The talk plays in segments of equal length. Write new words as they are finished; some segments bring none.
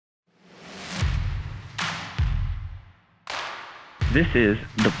This is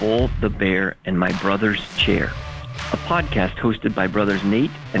The Bull, the Bear, and My Brother's Chair, a podcast hosted by brothers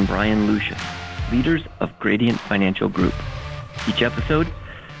Nate and Brian Lucius, leaders of Gradient Financial Group. Each episode,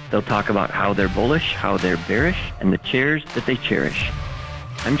 they'll talk about how they're bullish, how they're bearish, and the chairs that they cherish.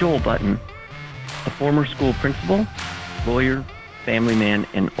 I'm Joel Button, a former school principal, lawyer, family man,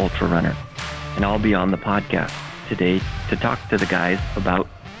 and ultra runner, and I'll be on the podcast today to talk to the guys about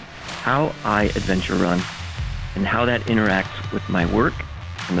how I adventure run and how that interacts with my work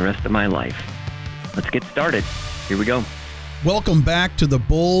and the rest of my life. Let's get started. Here we go. Welcome back to the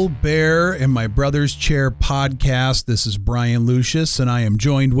Bull, Bear, and My Brother's Chair podcast. This is Brian Lucius, and I am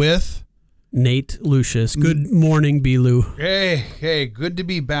joined with Nate Lucius. Good morning, B-Lou. Hey, good to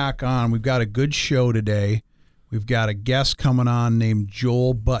be back on. We've got a good show today. We've got a guest coming on named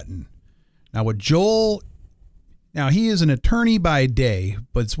Joel Button. Now, he is an attorney by day,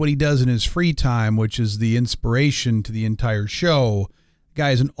 but it's what he does in his free time, which is the inspiration to the entire show. The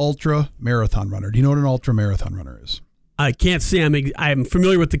guy is an ultra marathon runner. Do you know what an ultra marathon runner is? I can't say I'm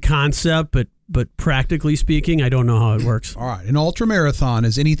familiar with the concept, but practically speaking, I don't know how it works. All right. An ultra marathon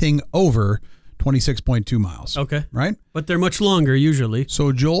is anything over 26.2 miles. Okay. Right? But they're much longer usually.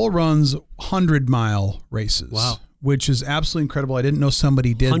 So Joel runs 100-mile races. Wow. Which is absolutely incredible. I didn't know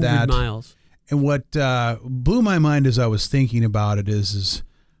somebody did 100 that. 100 miles. And what blew my mind as I was thinking about it is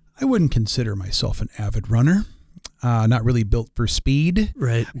I wouldn't consider myself an avid runner. Not really built for speed.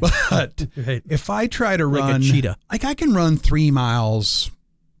 Right. But right. If I try to like run, a cheetah. like I can run 3 miles,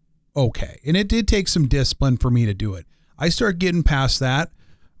 okay. And it did take some discipline for me to do it. I start getting past that.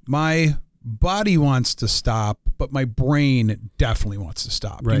 My body wants to stop, but my brain definitely wants to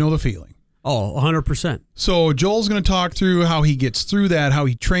stop. Right. You know the feeling. Oh, 100%. So Joel's going to talk through how he gets through that, how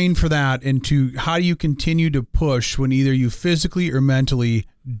he trained for that, and to how do you continue to push when either you physically or mentally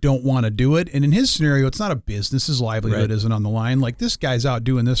don't want to do it. And in his scenario, it's not a business. His livelihood isn't on the line. Like, this guy's out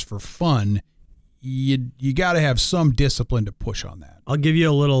doing this for fun. You got to have some discipline to push on that. I'll give you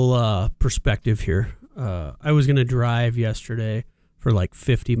a little perspective here. I was going to drive yesterday for like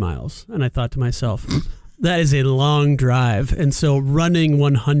 50 miles, and I thought to myself, that is a long drive. And so running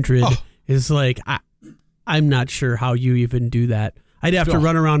 100 is like, I'm not sure how you even do that. I'd have to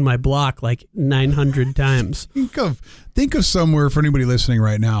run around my block like 900 times. Think of somewhere, for anybody listening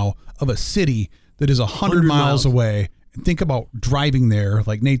right now, of a city that is 100 miles away. And think about driving there,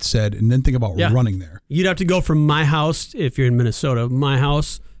 like Nate said, and then think about running there. You'd have to go from my house, if you're in Minnesota, my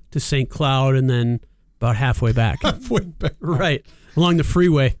house to St. Cloud, and then about halfway back. Right, along the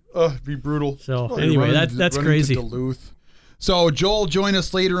freeway. It'd be brutal. So anyway, that's crazy. Duluth. So Joel, join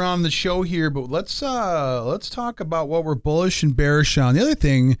us later on the show here, but let's talk about what we're bullish and bearish on. The other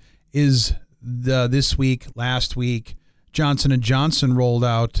thing is last week, Johnson & Johnson rolled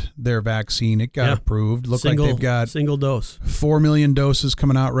out their vaccine. It got approved. Like they've got single dose. 4 million doses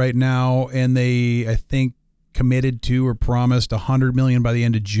coming out right now, and they, I think, committed to or promised 100 million by the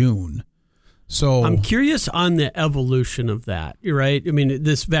end of June. So I'm curious on the evolution of that. You're right. I mean,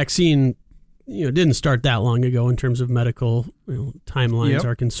 this vaccine, didn't start that long ago in terms of medical timelines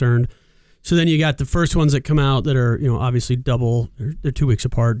are concerned. So then you got the first ones that come out that are, obviously double, they're 2 weeks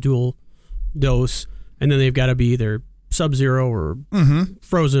apart, dual dose, and then they've got to be either sub-zero or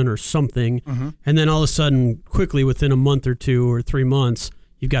frozen or something. And then all of a sudden, quickly within a month or 2 or 3 months,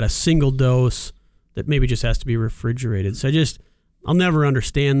 you've got a single dose that maybe just has to be refrigerated. So I'll never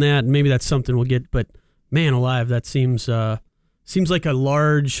understand that. And maybe that's something we'll get, but man alive, that seems like a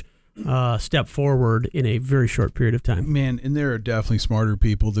large step forward in a very short period of time. Man, and there are definitely smarter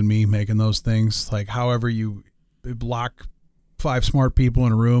people than me making those things. Like, however you block 5 smart people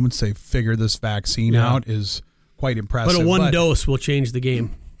in a room and say, figure this vaccine out is quite impressive. But one dose will change the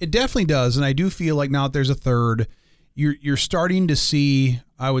game. It definitely does. And I do feel like now that there's a third, you're starting to see,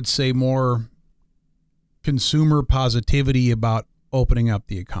 I would say, more consumer positivity about opening up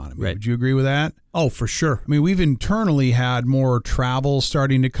the economy. Right. Would you agree with that? Oh, for sure. I mean, we've internally had more travel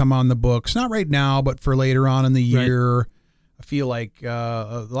starting to come on the books. Not right now, but for later on in the year. Right. I feel like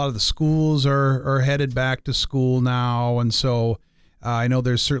a lot of the schools are headed back to school now. And so I know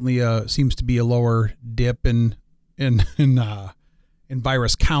there's certainly seems to be a lower dip in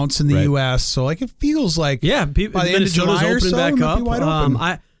virus counts in the U.S. So like it feels like by the end of July or so, back up. Wide open.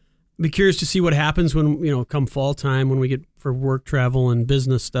 I'd be curious to see what happens when, come fall time, when we get for work travel and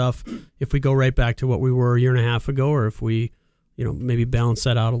business stuff, if we go right back to what we were a year and a half ago, or if we, maybe balance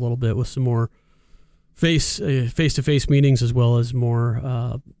that out a little bit with some more face-to-face meetings as well as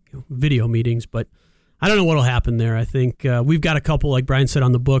more video meetings. But I don't know what will happen there. I think we've got a couple, like Brian said,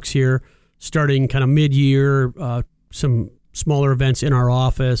 on the books here, starting kind of mid-year, some smaller events in our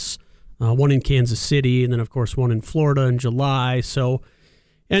office, one in Kansas City, and then of course one in Florida in July. So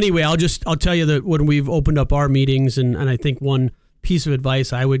anyway, I'll tell you that when we've opened up our meetings, and I think one piece of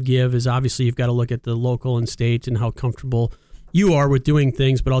advice I would give is obviously you've got to look at the local and state and how comfortable you are with doing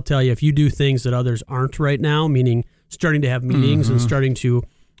things. But I'll tell you, if you do things that others aren't right now, meaning starting to have meetings and starting to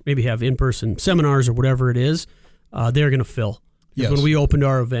maybe have in-person seminars or whatever it is, they're going to fill. Yes. When we opened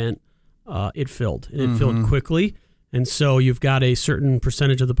our event, it filled. And it filled quickly. And so you've got a certain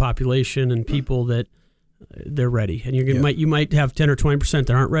percentage of the population and people that they're ready. And you might have 10 or 20%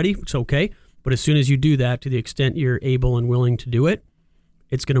 that aren't ready, which is okay. But as soon as you do that, to the extent you're able and willing to do it,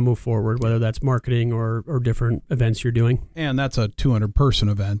 it's going to move forward, whether that's marketing or different events you're doing. And that's a 200-person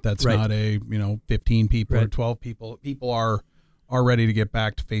event. That's not a 15 people or 12 people. People are ready to get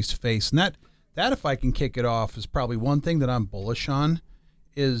back to face-to-face. And that, if I can kick it off, is probably one thing that I'm bullish on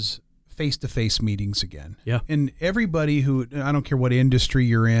is face-to-face meetings again. Yeah. And everybody who, I don't care what industry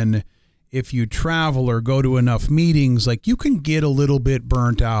you're in, if you travel or go to enough meetings, like you can get a little bit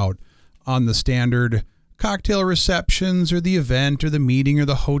burnt out on the standard cocktail receptions or the event or the meeting or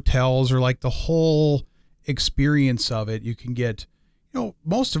the hotels or like the whole experience of it. You can get,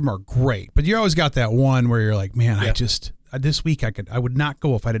 most of them are great, but you always got that one where you're like, man, this week I would not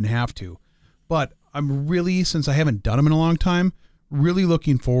go if I didn't have to. But I'm really, since I haven't done them in a long time, really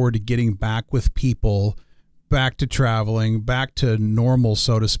looking forward to getting back with people, back to traveling, back to normal,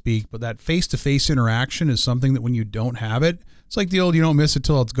 so to speak. But that face-to-face interaction is something that when you don't have it, it's like the old, you don't miss it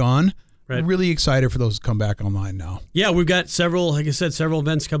till it's gone. Right. I'm really excited for those to come back online now. Yeah, we've got several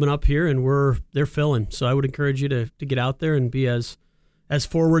events coming up here, and they're filling. So I would encourage you to get out there and be as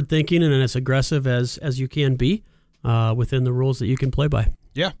forward thinking and as aggressive as you can be within the rules that you can play by.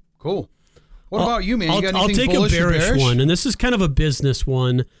 Yeah, cool. What about you, man? You got I'll anything take bullish a bearish one, and this is kind of a business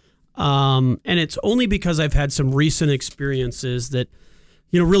one, and it's only because I've had some recent experiences that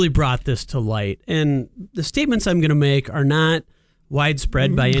really brought this to light. And the statements I'm going to make are not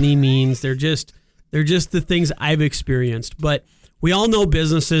widespread by any means. They're just the things I've experienced. But we all know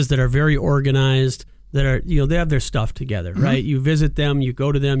businesses that are very organized, that are they have their stuff together, right? You visit them, you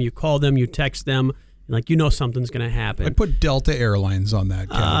go to them, you call them, you text them. Like something's going to happen. I put Delta Airlines on that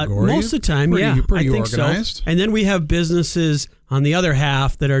category. Most of the time, pretty I think organized. So. And then we have businesses on the other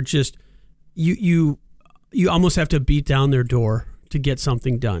half that are just you almost have to beat down their door to get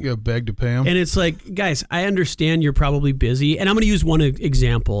something done. You beg to pay them. And it's like, guys, I understand you're probably busy, and I'm going to use one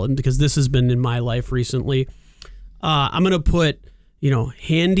example, and because this has been in my life recently, I'm going to put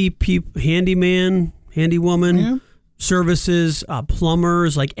handyman, handywoman. Services,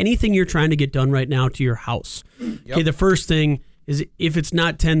 plumbers, like anything you're trying to get done right now to your house. Yep. Okay, the first thing is if it's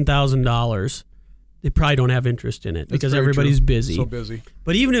not $10,000, they probably don't have interest in it because everybody's busy. So busy.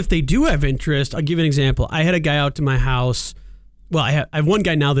 But even if they do have interest, I'll give you an example. I had a guy out to my house. Well, I have one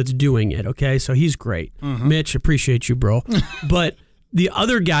guy now that's doing it, okay? So he's great. Mitch, appreciate you, bro. But the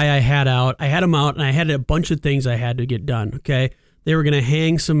other guy I had him out, and I had a bunch of things I had to get done, okay? They were going to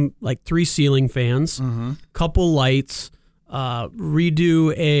hang some 3 ceiling fans, couple lights,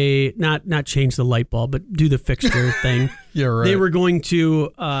 redo not change the light bulb, but do the fixture thing. Yeah, right. They were going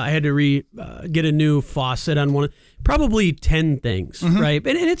to, I had to get a new faucet on one, probably 10 things, right?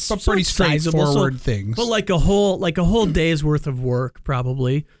 And it's pretty straightforward things. But like a whole day's worth of work,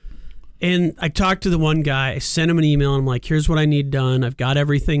 probably. And I talked to the one guy, I sent him an email, and I'm like, here's what I need done. I've got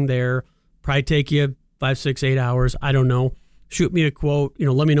everything there. Probably take you 5, 6, 8 hours. I don't know. Shoot me a quote,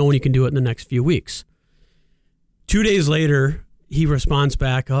 let me know when you can do it in the next few weeks. 2 days later, he responds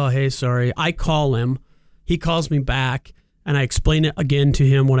back, oh, hey, sorry. I call him. He calls me back, and I explain it again to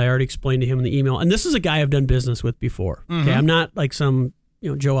him what I already explained to him in the email. And this is a guy I've done business with before. Okay, I'm not like some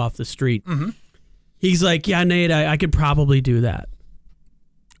Joe off the street. He's like, yeah, Nate, I could probably do that.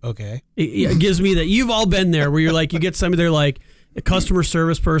 Okay. It gives me that. You've all been there where you're like, you get somebody, they're like a customer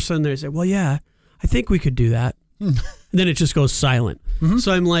service person. They say, well, yeah, I think we could do that. And then it just goes silent.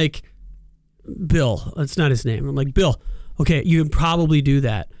 So I'm like, Bill, that's not his name. I'm like, Bill, okay, you can probably do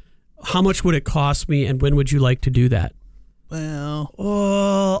that. How much would it cost me, and when would you like to do that?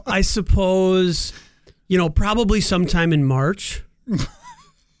 Well, I suppose, probably sometime in March.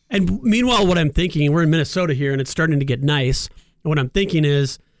 And meanwhile, what I'm thinking, we're in Minnesota here, and it's starting to get nice. And what I'm thinking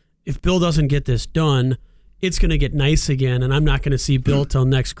is, if Bill doesn't get this done, it's going to get nice again, and I'm not going to see Bill till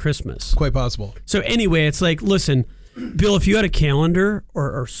next Christmas. Quite possible. So anyway, it's like, listen, Bill, if you had a calendar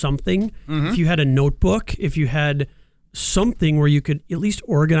or something, if you had a notebook, if you had something where you could at least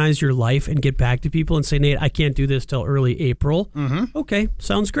organize your life and get back to people and say, Nate, I can't do this till early April. Okay,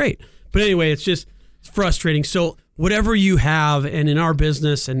 sounds great. But anyway, it's frustrating. So whatever you have, and in our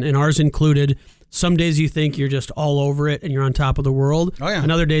business and ours included, Some days you think you're just all over it and you're on top of the world. Oh, yeah.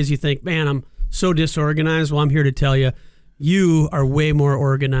 And other days you think, man, I'm so disorganized. Well, I'm here to tell you, you are way more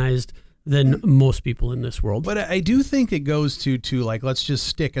organized than most people in this world. But I do think it goes to like, let's just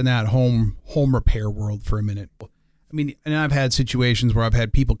stick in that home repair world for a minute. I mean, and I've had situations where I've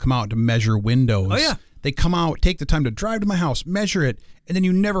had people come out to measure windows. Oh, yeah. They come out, take the time to drive to my house, measure it, and then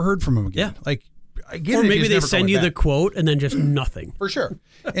you never heard from them again. Yeah. Like, I get or it. maybe it's they never send coming you back. the quote and then just nothing. For sure.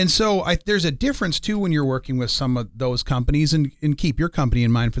 And so there's a difference, too, when you're working with some of those companies, and keep your company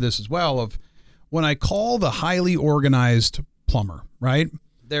in mind for this as well, of when I call the highly organized plumber, right?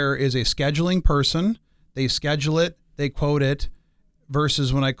 There is a scheduling person. They schedule it. They quote it.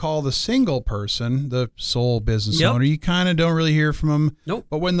 Versus when I call the single person, the sole business owner, you kind of don't really hear from them. Nope.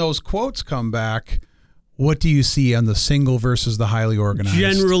 But when those quotes come back, what do you see on the single versus the highly organized?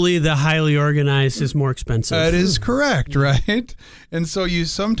 Generally, the highly organized is more expensive. That is correct, right? And so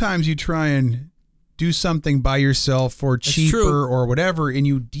sometimes you try and do something by yourself for cheaper or whatever, and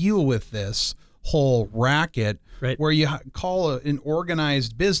you deal with this whole racket where you call an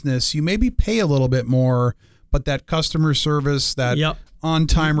organized business, you maybe pay a little bit more, but that customer service, that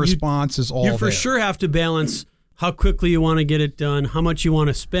on-time response is all there. You for sure have to balance how quickly you want to get it done, how much you want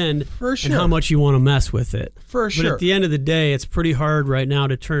to spend, and how much you want to mess with it. But at the end of the day, it's pretty hard right now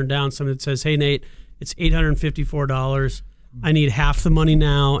to turn down somebody that says, hey, Nate, it's $854. I need half the money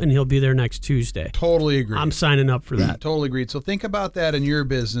now, and he'll be there next Tuesday. Totally agree. I'm signing up for that. Totally agreed. So think about that in your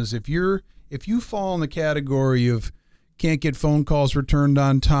business. If you fall in the category of can't get phone calls returned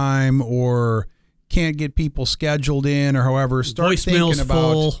on time or can't get people scheduled in or however, start thinking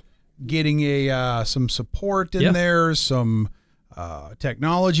about getting some support in there, some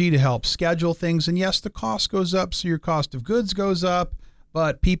technology to help schedule things. And yes, the cost goes up, so your cost of goods goes up,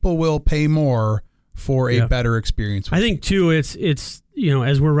 but people will pay more for a better experience. I think too, it's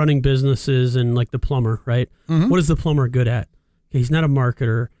as we're running businesses and like the plumber, right? Mm-hmm. What is the plumber good at? He's not a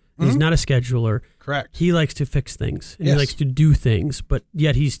marketer. He's not a scheduler. Correct. He likes to fix things. And he likes to do things, but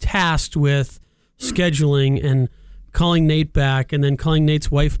yet he's tasked with scheduling and calling Nate back and then calling Nate's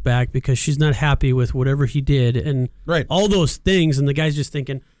wife back because she's not happy with whatever he did and all those things. And the guy's just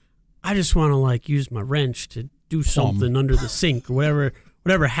thinking, I just want to like use my wrench to do something under the sink or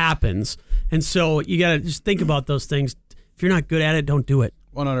whatever happens. And so you got to just think about those things. If you're not good at it, don't do it.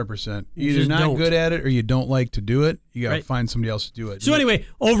 100%. You're not good at it or you don't like to do it. You got to find somebody else to do it. So anyway,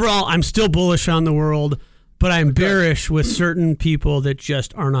 overall, I'm still bullish on the world, but I'm bearish with certain people that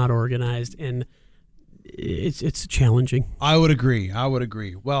just are not organized, and it's challenging. I would agree.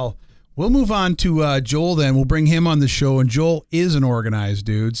 Well, we'll move on to Joel then. We'll bring him on the show, and Joel is an organized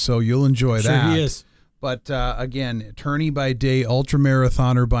dude, so you'll enjoy that. Sure he is. But again, attorney by day,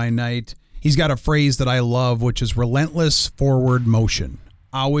 ultramarathoner by night. He's got a phrase that I love, which is relentless forward motion.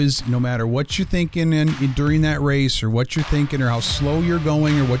 Always, no matter what you're thinking during that race or what you're thinking or how slow you're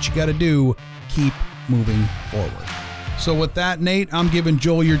going or what you got to do, keep moving forward. So with that, Nate, I'm giving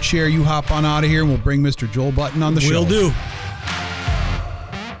Joel your chair. You hop on out of here and we'll bring Mr. Joel Button on the show. Will do.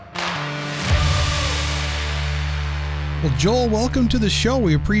 Well, Joel, welcome to the show.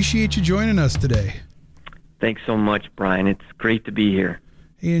 We appreciate you joining us today. Thanks so much, Brian. It's great to be here.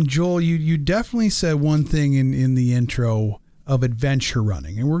 And Joel, you definitely said one thing in the intro of adventure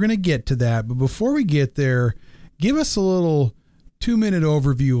running, and we're going to get to that. But before we get there, give us a little 2-minute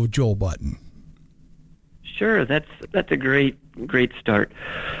overview of Joel Button. Sure, that's a great start.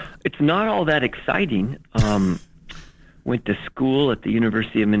 It's not all that exciting. Went to school at the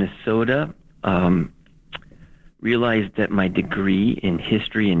University of Minnesota. Realized that my degree in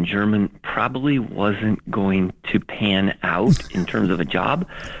history and German probably wasn't going to pan out in terms of a job.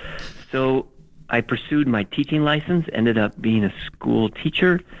 So I pursued my teaching license, ended up being a school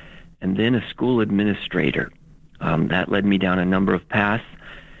teacher, and then a school administrator. That led me down a number of paths,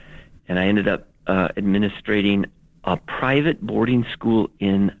 and I ended up administrating a private boarding school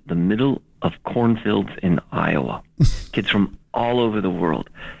in the middle of cornfields in Iowa. Kids from all over the world.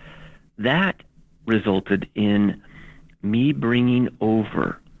 That resulted in me bringing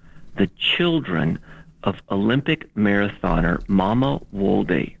over the children of Olympic marathoner Mama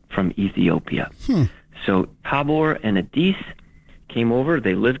Wolde from Ethiopia. So Tabor and Adis came over.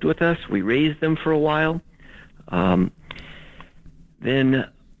 They lived with us. We raised them for a while. Then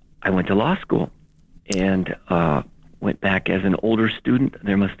I went to law school and went back as an older student.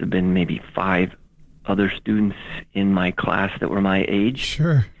 There must have been maybe 5 other students in my class that were my age.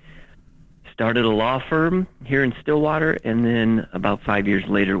 Sure. Started a law firm here in Stillwater, and then about 5 years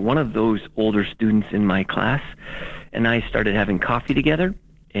later, one of those older students in my class and I started having coffee together,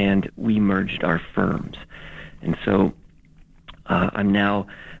 and we merged our firms. And so I'm now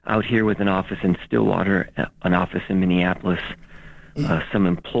out here with an office in Stillwater, an office in Minneapolis, some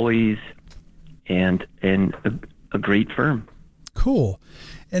employees, and a great firm. Cool.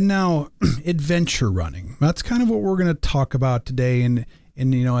 And now adventure running. That's kind of what we're going to talk about today. And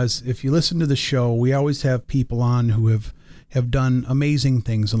as if you listen to the show, we always have people on who have done amazing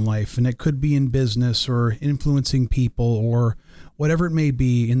things in life, and it could be in business or influencing people or whatever it may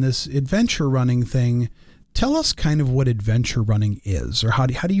be. In this adventure running thing, tell us kind of what adventure running is, or how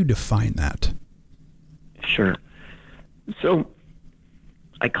do you define that? Sure. So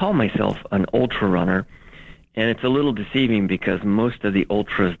I call myself an ultra runner, and it's a little deceiving because most of the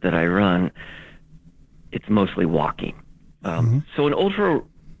ultras that I run, it's mostly walking. So an ultra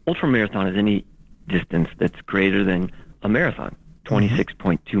marathon is any distance that's greater than a marathon,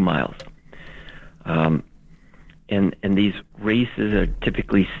 26.2 miles. And these races are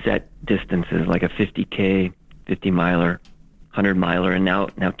typically set distances, like a 50K, 50 miler, 100 miler, and now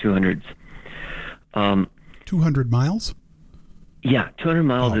 200s. 200 miles? Yeah, 200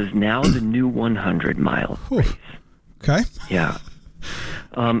 miles is now the new 100 mile race. Okay. Yeah.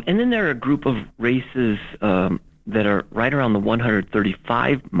 And then there are a group of races that are right around the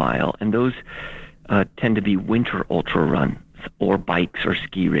 135 mile, and those tend to be winter ultra runs or bikes or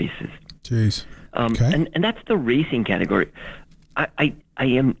ski races. Jeez. Okay. And that's the racing category. I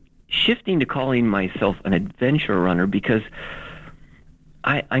am shifting to calling myself an adventure runner because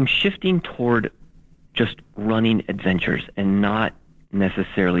I'm shifting toward just running adventures and not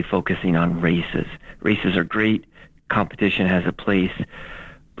necessarily focusing on races. Races are great. Competition has a place.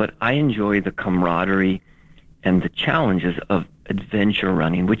 But I enjoy the camaraderie and the challenges of adventure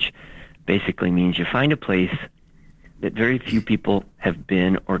running, which basically means you find a place that very few people have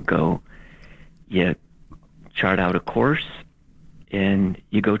been or go. You chart out a course and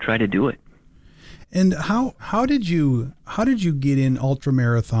you go try to do it. And how did you get in ultra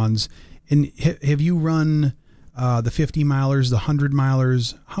marathons? And have you run the 50 milers, the 100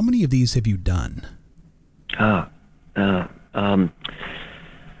 milers? How many of these have you done? That's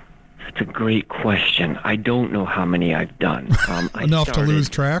a great question. I don't know how many I've done. Enough to lose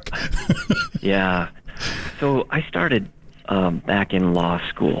track? Yeah. So I started back in law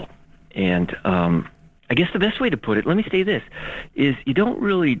school. And I guess the best way to put it, let me say this, is you don't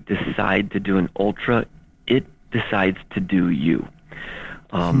really decide to do an ultra. It decides to do you.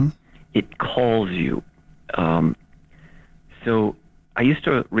 It calls you. So I used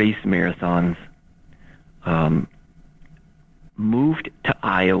to race marathons, moved to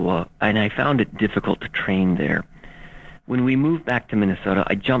Iowa, and I found it difficult to train there. When we moved back to Minnesota,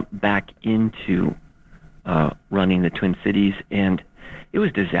 I jumped back into running the Twin Cities, and it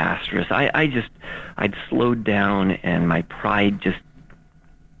was disastrous. I'd slowed down, and my pride just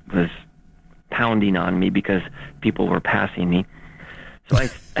was pounding on me because people were passing me. So I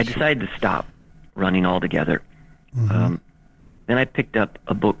decided to stop running altogether. Then I picked up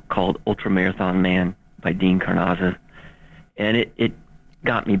a book called Ultramarathon Man by Dean Karnazes, and it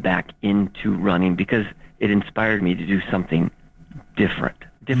got me back into running because it inspired me to do something different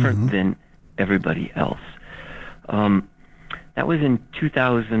than everybody else. That was in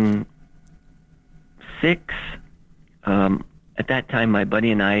 2006. At that time, my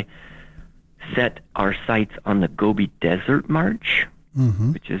buddy and I set our sights on the Gobi Desert March,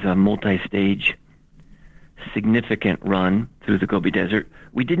 which is a multi-stage, significant run through the Gobi Desert.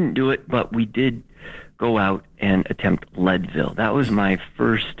 We didn't do it, but we did go out and attempt Leadville. That was one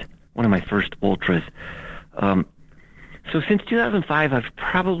of my first ultras. So since 2005, I've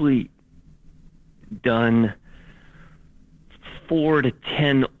probably done 4 to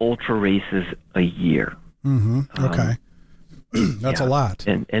 10 ultra races a year. Okay. That's a lot.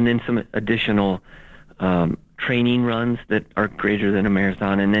 And then some additional training runs that are greater than a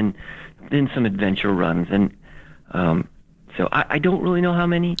marathon, and then some adventure runs. And so I don't really know how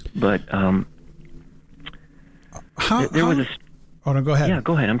many, but there was Oh, no, go ahead. Yeah,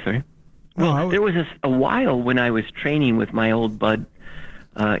 go ahead. I'm sorry. Well, there was a while when I was training with my old bud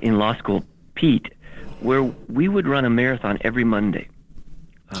in law school, Pete, where we would run a marathon every Monday.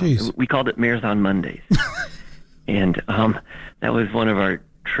 Jeez. We called it Marathon Mondays. And that was one of our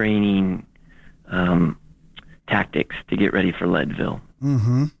training tactics to get ready for Leadville.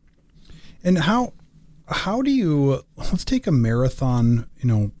 And how do you, let's take a marathon,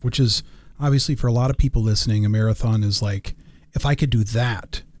 which is obviously for a lot of people listening, a marathon is like, if I could do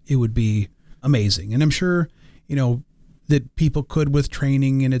that, it would be amazing. And I'm sure, that people could with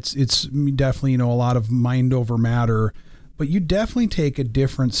training, and it's definitely, a lot of mind over matter, but you definitely take a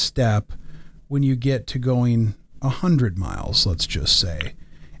different step when you get to going 100 miles, let's just say.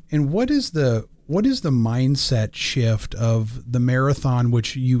 And what is the what is the mindset shift of the marathon,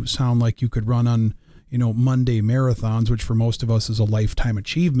 which you sound like you could run on, Monday marathons, which for most of us is a lifetime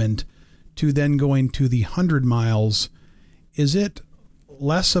achievement, to then going to the 100 miles? Is it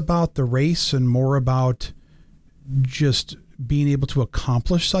less about the race and more about just being able to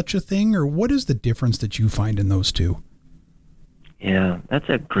accomplish such a thing? Or what is the difference that you find in those two? Yeah, that's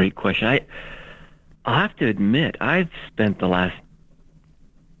a great question. I'll have to admit, I've spent the last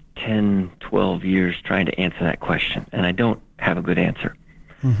 10, 12 years trying to answer that question, and I don't have a good answer.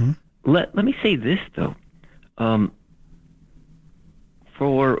 Mm-hmm. Let me say this, though.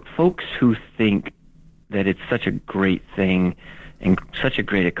 For folks who think that it's such a great thing and such a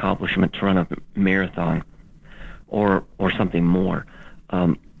great accomplishment to run a marathon or something more,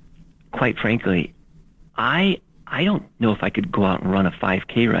 quite frankly, I don't know if I could go out and run a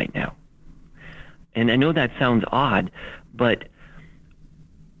 5K right now. And I know that sounds odd, but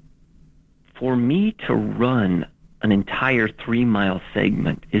for me to run an entire 3-mile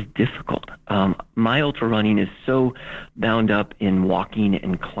segment is difficult. My ultra running is so bound up in walking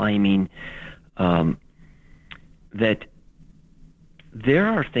and climbing that there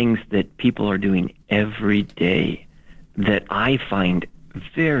are things that people are doing every day that I find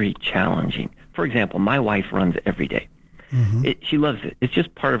very challenging. For example, my wife runs every day. Mm-hmm. She loves it. It's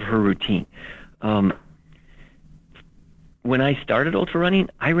just part of her routine. When I started ultra running,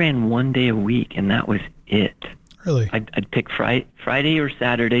 I ran 1 day a week, and that was it. Really? I'd pick Friday or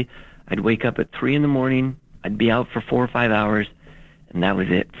Saturday. I'd wake up at 3 a.m. I'd be out for 4 or 5 hours, and that was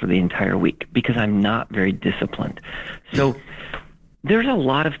it for the entire week because I'm not very disciplined. So there's a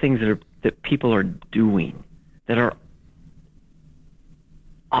lot of things that people are doing that are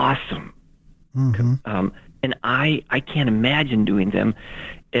awesome. Mm-hmm. And I can't imagine doing them.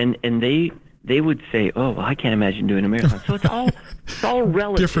 And they would say, oh, well, I can't imagine doing a marathon. So it's all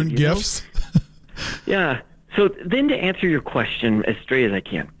relative. Different gifts. Yeah. So then to answer your question as straight as I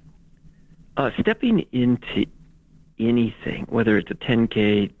can, stepping into anything, whether it's a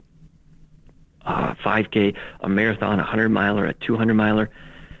 10K, 5K, a marathon, a 100-miler, a 200-miler,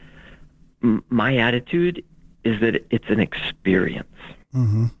 my attitude is that it's an experience.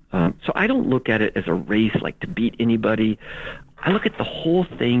 Mm-hmm. So I don't look at it as a race, like to beat anybody. I look at the whole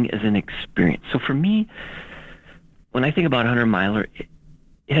thing as an experience. So for me, when I think about 100-miler, it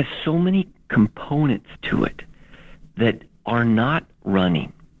has so many components to it that are not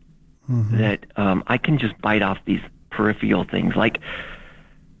running, mm-hmm. that I can just bite off these peripheral things like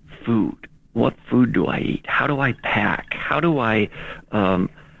food. What food do I eat? How do I pack? How do I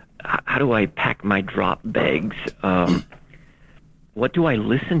pack my drop bags? What do I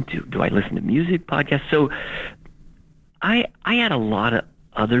listen to? Do I listen to music, podcasts? So I add a lot of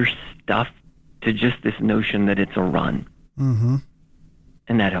other stuff to just this notion that it's a run. Mm-hmm.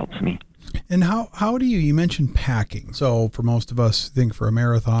 And that helps me. And how do you mentioned packing. So for most of us, I think for a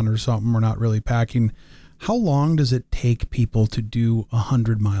marathon or something, we're not really packing. How long does it take people to do a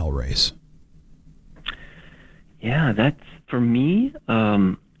 100-mile race? Yeah, that's for me.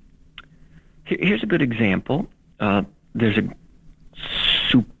 Here's a good example. There's a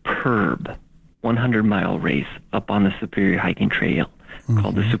superb 100-mile race up on the Superior Hiking Trail mm-hmm.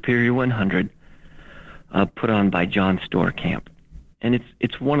 called the Superior 100, put on by John Steenkamp. And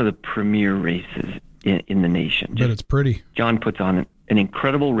it's one of the premier races in the nation. But it's pretty. John puts on an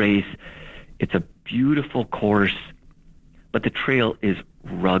incredible race. It's a beautiful course, but the trail is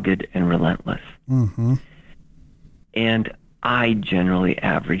rugged and relentless. Mm-hmm. And I generally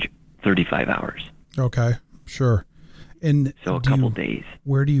average 35 hours. Okay, sure. And so a couple days.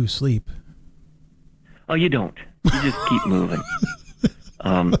 Where do you sleep? Oh, you don't. You just keep moving.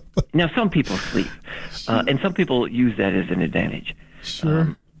 Now, some people sleep, and some people use that as an advantage.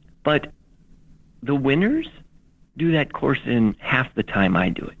 Sure. But the winners do that course in half the time I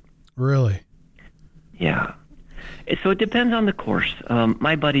do it. Really? Yeah. So it depends on the course.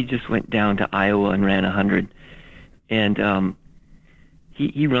 My buddy just went down to Iowa and ran 100, and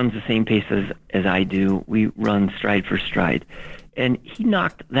he runs the same pace as I do. We run stride for stride. And he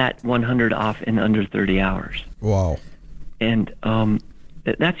knocked that 100 off in under 30 hours. Wow. And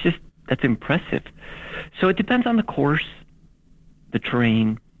that's impressive. So it depends on the course, the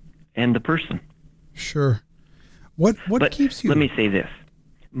terrain, and the person. Sure. What keeps you? Let me say this.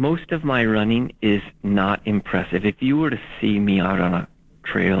 Most of my running is not impressive. If you were to see me out on a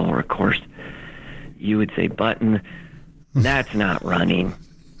trail or a course, you would say, Button, that's not running.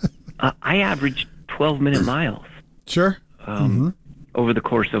 I averaged 12-minute miles. Sure. Mm-hmm. Over the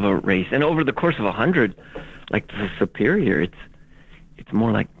course of a race. And over the course of 100, like the Superior, it's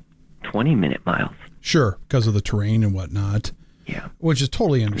more like 20-minute miles. Sure, because of the terrain and whatnot. Yeah. Which is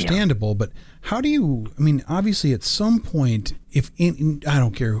totally understandable. Yeah. But how do you, I mean, obviously at some point, I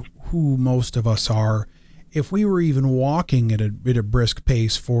don't care who most of us are, if we were even walking at a brisk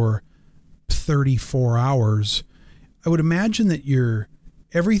pace for 34 hours, I would imagine that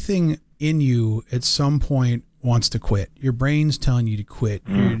everything in you at some point wants to quit. Your brain's telling you to quit.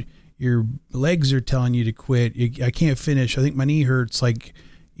 Your legs are telling you to quit. I can't finish. I think my knee hurts. Like,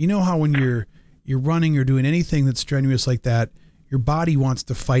 you know how when you're running or doing anything that's strenuous like that, your body wants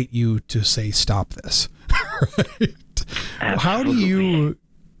to fight you to say, stop this. Right? How do you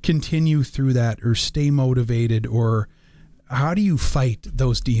continue through that or stay motivated, or how do you fight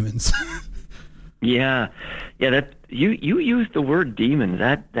those demons? Yeah. That you used the word demons.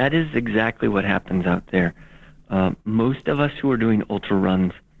 That is exactly what happens out there. Most of us who are doing ultra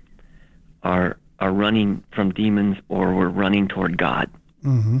runs are running from demons, or we're running toward God.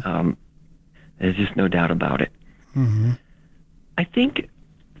 Mm-hmm. There's just no doubt about it. Mm-hmm. I think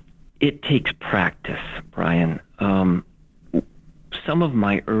it takes practice, Brian. Some of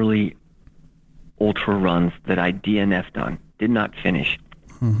my early ultra runs that I DNF'd on, did not finish.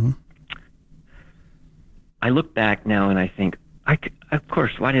 Mm-hmm. I look back now and I think, of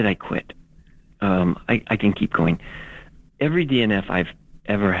course, why did I quit? I can keep going. Every DNF I've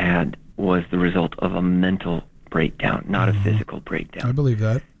ever had was the result of a mental breakdown, not a physical breakdown. I believe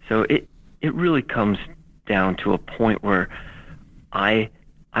that. So it really comes down to a point where I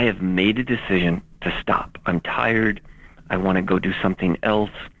have made a decision to stop. I'm tired. I want to go do something else.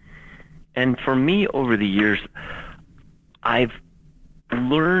 And for me, over the years, I've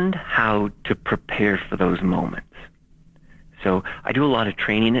learned how to prepare for those moments. So I do a lot of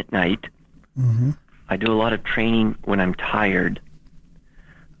training at night. Mm-hmm. I do a lot of training when I'm tired.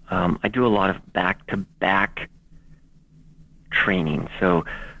 I do a lot of back-to-back training. So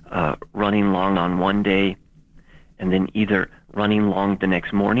running long on one day and then either running long the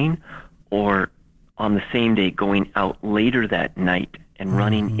next morning or on the same day going out later that night and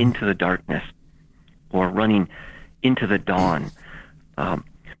running into the darkness or running into the dawn.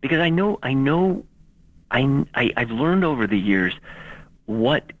 Because I've learned over the years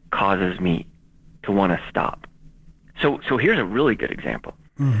what causes me to want to stop. So here's a really good example.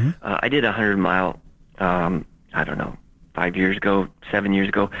 Mm-hmm. I did a 100-mile, 7 years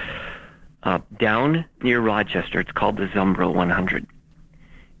ago, down near Rochester. It's called the Zumbro 100.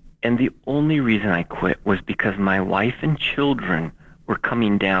 And the only reason I quit was because my wife and children were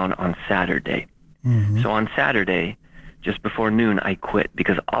coming down on Saturday. Mm-hmm. So on Saturday, just before noon, I quit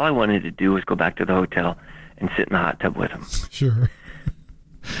because all I wanted to do was go back to the hotel and sit in the hot tub with them. Sure.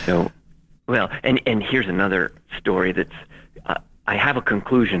 So, well, and here's another story that's, I have a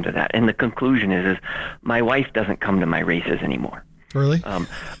conclusion to that. And the conclusion is my wife doesn't come to my races anymore. Really?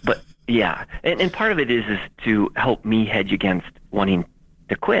 But yeah. And part of it is to help me hedge against wanting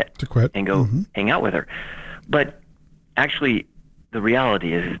to quit and go hang out with her. But actually, the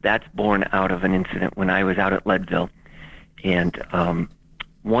reality is that's born out of an incident when I was out at Leadville. And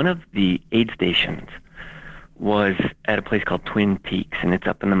one of the aid stations was at a place called Twin Peaks, and it's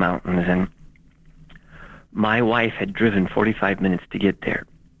up in the mountains. And my wife had driven 45 minutes to get there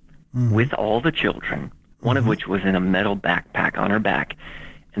with all the children, one of which was in a metal backpack on her back,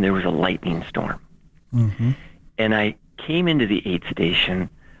 and there was a lightning storm. Mm-hmm. And I came into the aid station,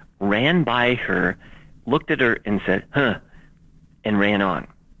 ran by her, looked at her and said, huh, and ran on.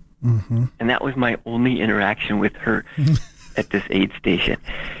 Mm-hmm. And that was my only interaction with her at this aid station.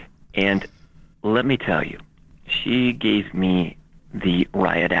 And let me tell you, she gave me the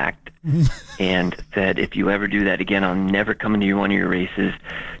riot act and said, if you ever do that again, I'll never come into one of your races.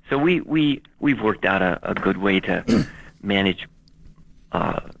 So we've worked out a good way to manage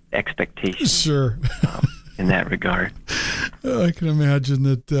expectations. Sure. In that regard. I can imagine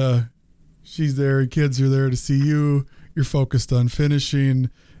that she's there, kids are there to see you, you're focused on finishing,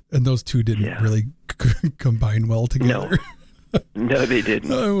 and those two didn't really combine well together. No, they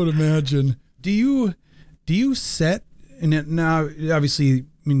didn't. I would imagine. Do you set, and now obviously, I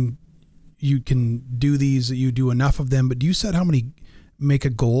mean, you can do these, you do enough of them, but do you set make a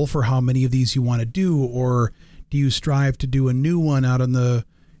goal for how many of these you want to do, or do you strive to do a new one out on the,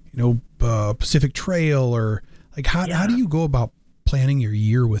 Pacific Trail, or like how do you go about planning your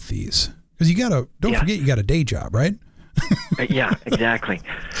year with these? Because don't forget you got a day job, right? Yeah, exactly.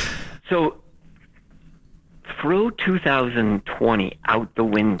 So throw 2020 out the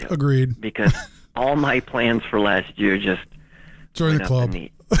window. Agreed. Because all my plans for last year just join the club and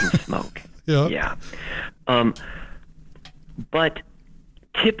smoke. Yeah. But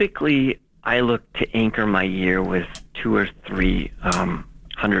typically I look to anchor my year with 2 or 3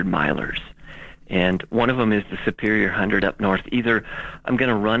 100-milers. And one of them is the Superior 100 up north. Either I'm going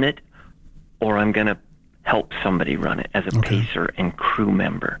to run it or I'm going to help somebody run it as a pacer and crew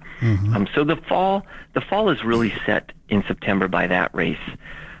member. Mm-hmm. So the fall is really set in September by that race.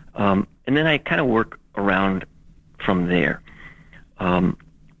 And then I kind of work around from there.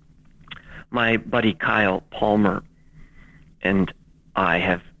 My buddy Kyle Palmer and I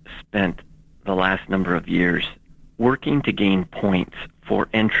have spent the last number of years working to gain points for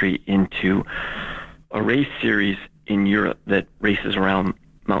entry into a race series in Europe that races around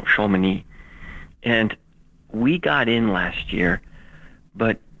Mount Chamonix. And we got in last year,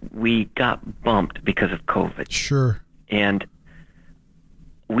 but we got bumped because of COVID. Sure. And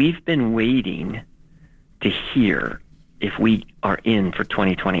we've been waiting to hear if we are in for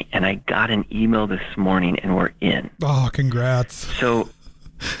 2020. And I got an email this morning and we're in. Oh, congrats. So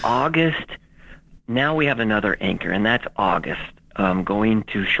August, now we have another anchor, and that's August, going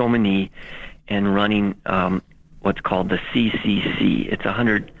to Chamonix and running what's called the CCC. It's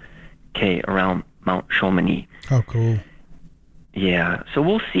 100K around Mount Chamonix. Oh, cool. Yeah, so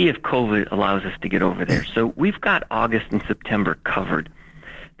we'll see if COVID allows us to get over there. So we've got August and September covered.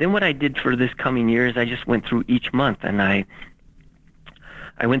 Then what I did for this coming year is I just went through each month, and I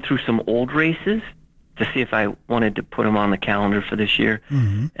went through some old races to see if I wanted to put them on the calendar for this year,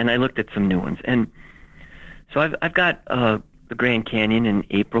 and I looked at some new ones. And so I've got the Grand Canyon in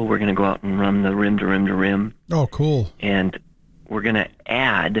April. We're going to go out and run the rim to rim to rim. Oh, cool. And we're going to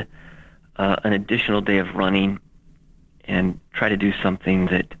add an additional day of running and try to do something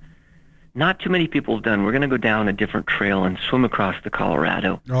that not too many people have done. We're going to go down a different trail and swim across the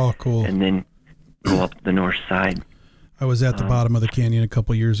Colorado. Oh, cool. And then go up the north side. I was at the bottom of the canyon a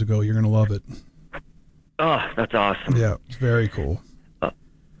couple years ago. You're going to love it. Oh, that's awesome. Yeah, it's very cool.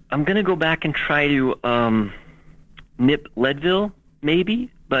 I'm going to go back and try to nip Leadville,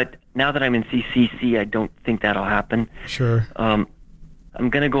 maybe. But now that I'm in CCC, I don't think that'll happen. Sure. I'm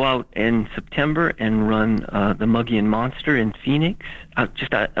going to go out in September and run the Muggy and Monster in Phoenix,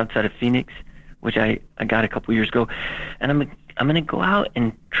 just outside of Phoenix, which I got a couple years ago. And I'm going to go out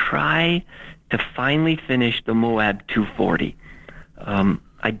and try to finally finish the Moab 240.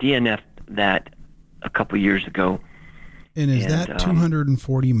 I DNF'd that a couple years ago. And is that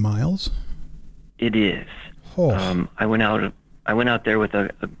 240 miles? It is. Oh. I went out there with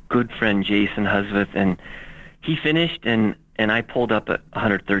a good friend, Jason Husvith, and he finished, and I pulled up at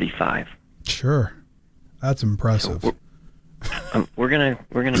 135. Sure, that's impressive. So we're gonna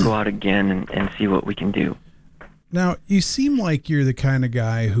go out again and see what we can do. Now, you seem like you're the kind of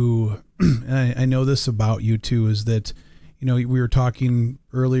guy who, and I know this about you too, is that, you know, we were talking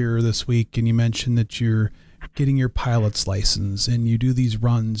earlier this week, and you mentioned that you're getting your pilot's license, and you do these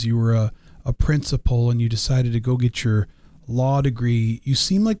runs. You were a principal, and you decided to go get your law degree. You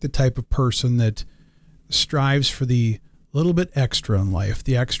seem like the type of person that strives for the little bit extra in life,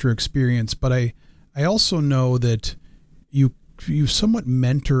 the extra experience. But I also know that you somewhat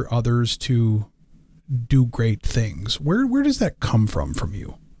mentor others to do great things. Where does that come from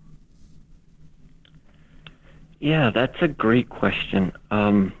you? Yeah, that's a great question.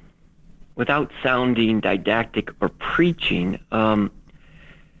 Without sounding didactic or preaching,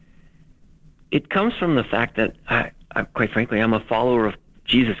 it comes from the fact that I quite frankly, I'm a follower of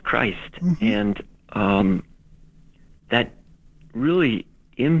Jesus Christ, and that really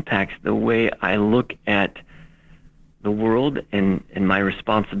impacts the way I look at the world and my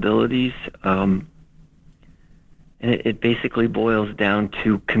responsibilities. And it basically boils down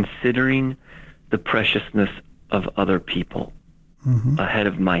to considering the preciousness of other people ahead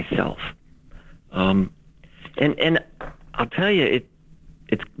of myself. And I'll tell you,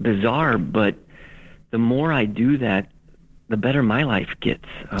 it's bizarre, but the more I do that, the better my life gets.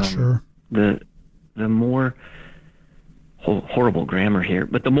 Sure. The more horrible grammar here,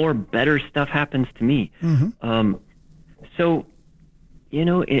 but the more better stuff happens to me. So, you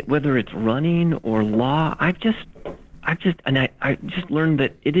know, whether it's running or law, I just learned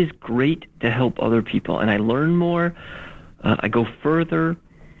that it is great to help other people, and I learn more. I go further.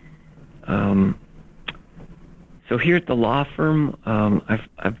 So here at the law firm,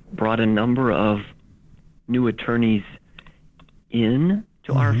 I've brought a number of new attorneys in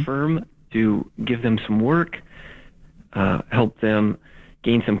to our firm to give them some work, help them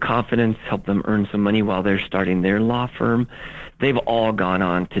gain some confidence, help them earn some money while they're starting their law firm. They've all gone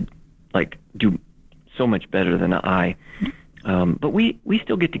on to do so much better than I. But we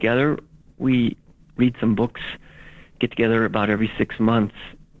still get together. We read some books, get together about every 6 months,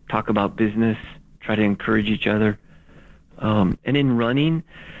 talk about business, try to encourage each other. And in running,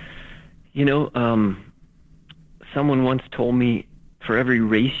 you know, someone once told me, for every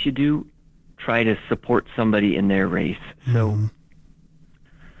race you do, try try to support somebody in their race. So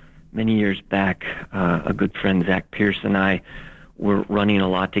many years back, a good friend, Zach Pierce, and I were running a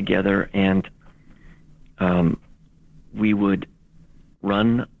lot together, and we would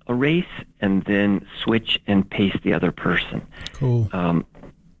run a race and then switch and pace the other person. Cool.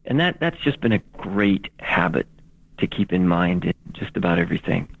 And that's just been a great habit to keep in mind in just about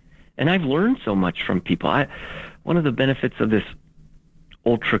everything. And I've learned so much from people. One of the benefits of this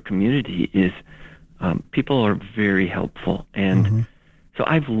ultra community is people are very helpful. And so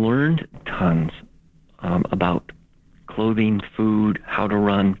I've learned tons about clothing, food, how to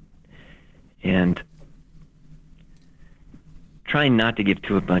run, and trying not to give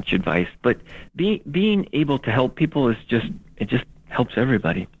too much advice, but being able to help people it just helps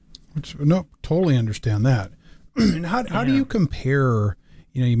everybody. No, totally understand that. And how do you compare,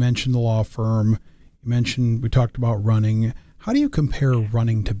 you mentioned the law firm, we talked about running. How do you compare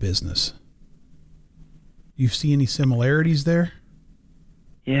running to business? You see any similarities there?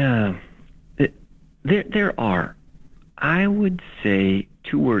 Yeah, there are. I would say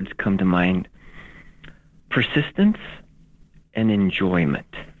two words come to mind: persistence and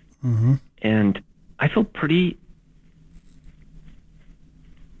enjoyment. And I feel pretty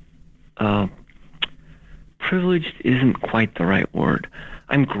privileged isn't quite the right word.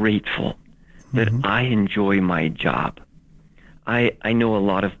 I'm grateful that I enjoy my job. I know a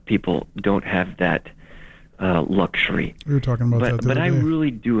lot of people don't have that luxury. We were talking about that the other I day.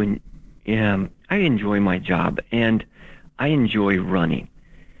 really do. I enjoy my job, and I enjoy running.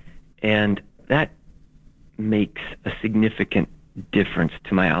 And that makes a significant difference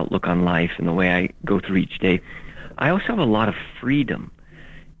to my outlook on life and the way I go through each day. I also have a lot of freedom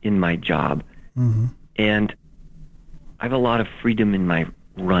in my job, and I have a lot of freedom in my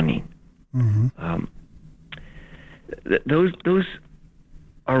running. Those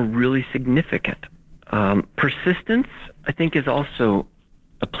are really significant. Persistence, I think, is also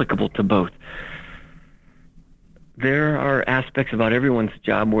applicable to both. There are aspects about everyone's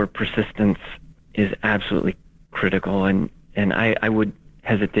job where persistence is absolutely critical, and I would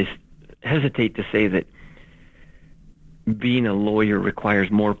hesitate to say that being a lawyer requires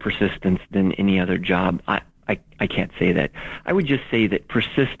more persistence than any other job. I can't say that. I would just say that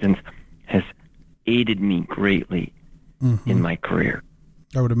persistence has aided me greatly in my career.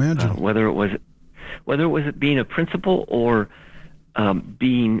 I would imagine. Whether it was being a principal or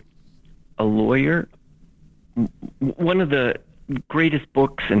being a lawyer. One of the greatest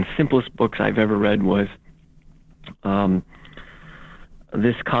books and simplest books I've ever read was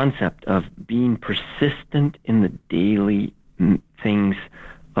this concept of being persistent in the daily things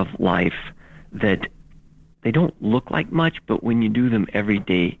of life that they don't look like much, but when you do them every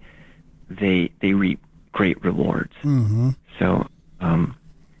day, they reap great rewards. So, and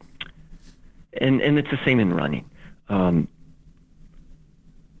it's the same in running. I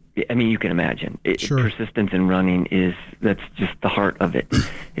mean, you can imagine persistence in running that's just the heart of it.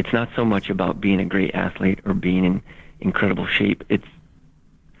 It's not so much about being a great athlete or being in incredible shape. It's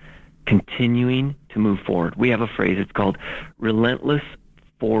continuing to move forward. We have a phrase, it's called relentless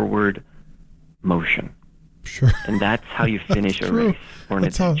forward motion. Sure. And that's how you finish a race or an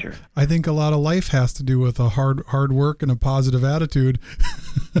adventure. I think a lot of life has to do with a hard work and a positive attitude.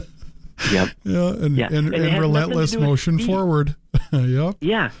 Yep. And relentless motion forward. Yep.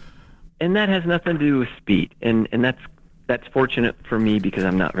 Yeah. And that has nothing to do with speed. And that's fortunate for me because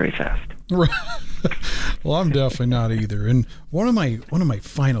I'm not very fast. Right. Well, I'm definitely not either. And one of my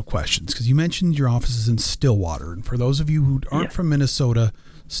final questions, because you mentioned your office is in Stillwater, and for those of you who aren't from Minnesota,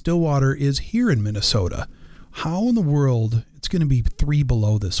 Stillwater is here in Minnesota. How in the world, it's going to be 3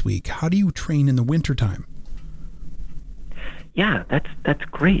 below this week, how do you train in the wintertime? Yeah, that's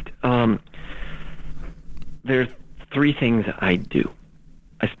great. There's 3 things I do.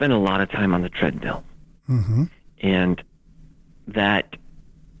 I spend a lot of time on the treadmill. And that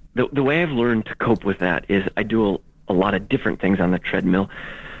the way I've learned to cope with that is I do a lot of different things on the treadmill,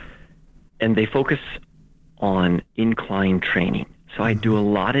 and they focus on incline training. So I do a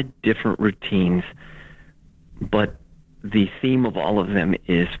lot of different routines, but the theme of all of them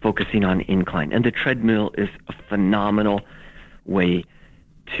is focusing on incline. And the treadmill is a phenomenal way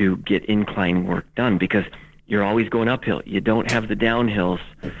to get incline work done because you're always going uphill. You don't have the downhills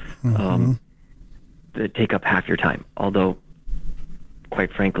that take up half your time. Although,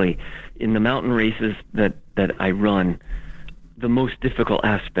 quite frankly, in the mountain races that I run, the most difficult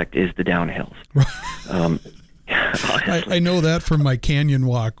aspect is the downhills. I know that from my canyon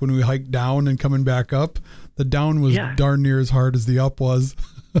walk when we hiked down and coming back up. The down was darn near as hard as the up was.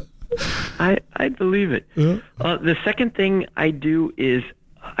 I believe it. The second thing I do is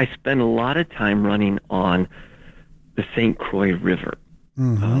I spend a lot of time running on the St. Croix River.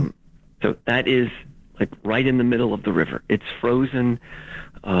 So that is like right in the middle of the river. It's frozen,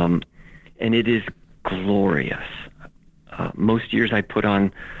 and it is glorious. Most years I put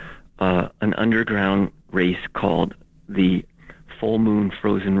on an underground race called the Full Moon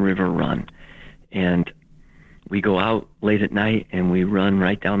Frozen River Run. And we go out late at night and we run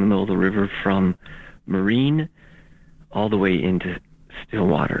right down the middle of the river from Marine all the way into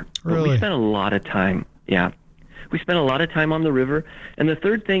Stillwater. Really? But we spent a lot of time. Yeah. We spent a lot of time on the river. And the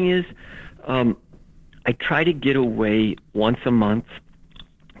third thing is I try to get away once a month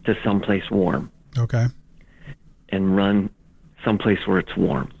to someplace warm. Okay. And run someplace where it's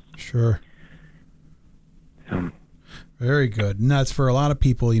warm. Sure. Very good. And that's for a lot of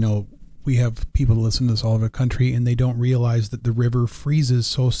people, we have people that listen to this all over the country, and they don't realize that the river freezes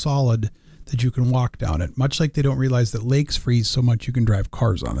so solid that you can walk down it, much like they don't realize that lakes freeze so much you can drive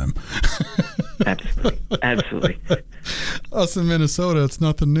cars on them. Absolutely. Us in Minnesota, it's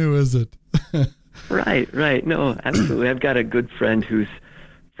nothing new, is it? Right. No, absolutely. I've got a good friend who's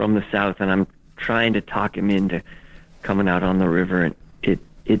from the South, and I'm trying to talk him into coming out on the river, and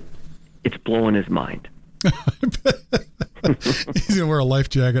it's blowing his mind. He's gonna wear a life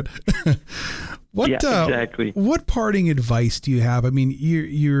jacket. Exactly. What parting advice do you have? I mean,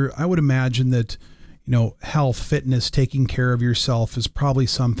 I would imagine that, health, fitness, taking care of yourself is probably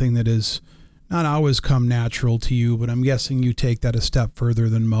something that is not always come natural to you, but I'm guessing you take that a step further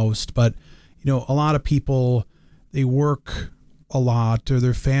than most. But, a lot of people, they work a lot, or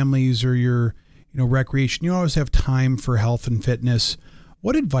their families, or your, recreation. You always have time for health and fitness.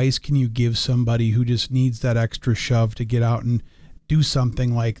 What advice can you give somebody who just needs that extra shove to get out and do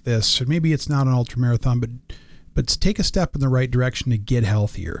something like this? Or maybe it's not an ultramarathon, but take a step in the right direction to get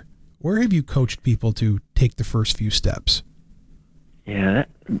healthier. Where have you coached people to take the first few steps? Yeah,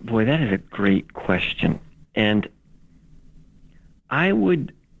 that is a great question. And I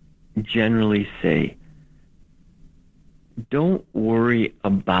would generally say, don't worry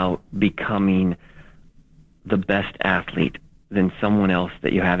about becoming the best athlete than someone else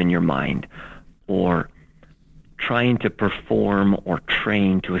that you have in your mind, or trying to perform or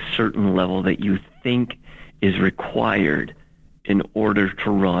train to a certain level that you think is required in order to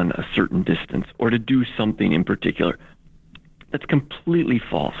run a certain distance or to do something in particular. That's completely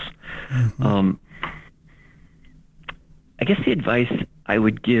false. I guess the advice I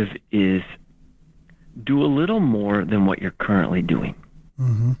would give is do a little more than what you're currently doing.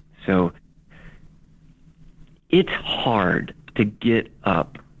 So it's hard to get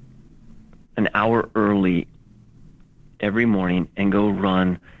up an hour early every morning and go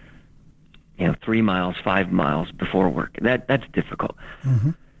run, 3 miles, 5 miles before work. That's difficult.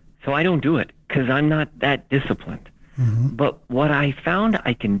 So I don't do it because I'm not that disciplined. But what I found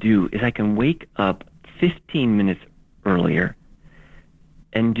I can do is I can wake up 15 minutes earlier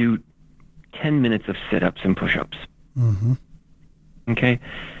and do 10 minutes of sit-ups and push-ups. Okay?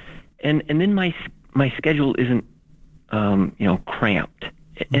 And then my schedule isn't cramped,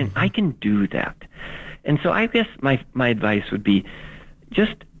 and I can do that. And so I guess my advice would be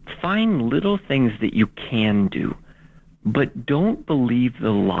just find little things that you can do, but don't believe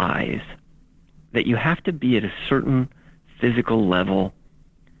the lies that you have to be at a certain physical level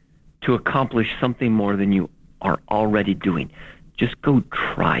to accomplish something more than you are already doing. Just go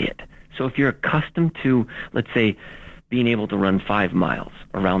try it. So if you're accustomed to, let's say, being able to run 5 miles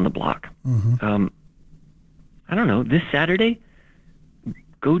around the block, I don't know, this Saturday,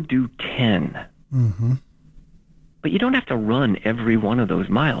 go do 10. But you don't have to run every one of those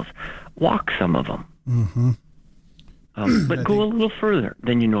miles. Walk some of them. But go a little further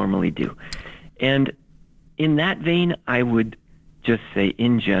than you normally do. And in that vein, I would just say,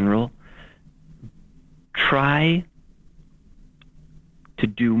 in general, try to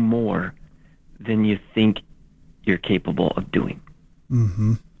do more than you think you're capable of doing.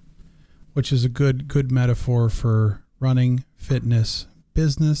 Which is a good metaphor for running, fitness,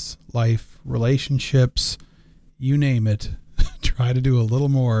 business, life, relationships, you name it. Try to do a little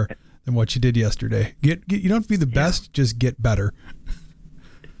more than what you did yesterday. You don't have to be the best, just get better.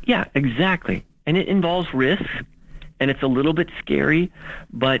 Yeah, exactly. And it involves risk, and it's a little bit scary,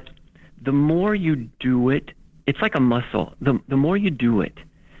 but the more you do it, it's like a muscle. The more you do it,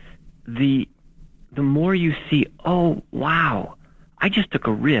 the more you see, oh, wow, I just took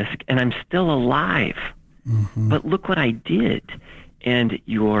a risk and I'm still alive. But look what I did. And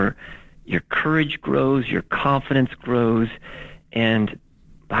your courage grows, your confidence grows, and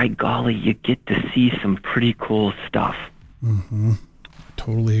by golly, you get to see some pretty cool stuff.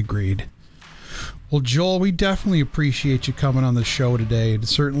 Totally agreed. Well, Joel, we definitely appreciate you coming on the show today. And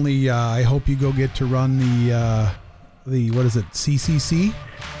certainly, I hope you go get to run the what is it, CCC?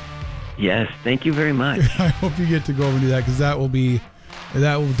 Yes, thank you very much. I hope you get to go over and do that, because that will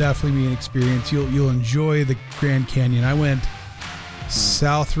definitely be an experience. You'll enjoy the Grand Canyon. I went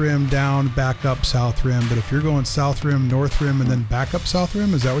South Rim down, back up South Rim, but if you're going South Rim, North Rim, and then back up South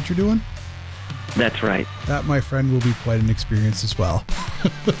Rim, is that what you're doing? That's right. That, my friend, will be quite an experience as well.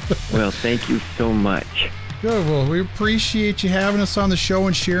 Well, thank you so much. Good. Well, we appreciate you having us on the show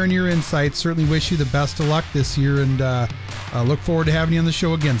and sharing your insights. Certainly wish you the best of luck this year, and look forward to having you on the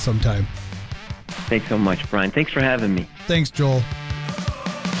show again sometime. Thanks so much, Brian. Thanks for having me. Thanks, Joel.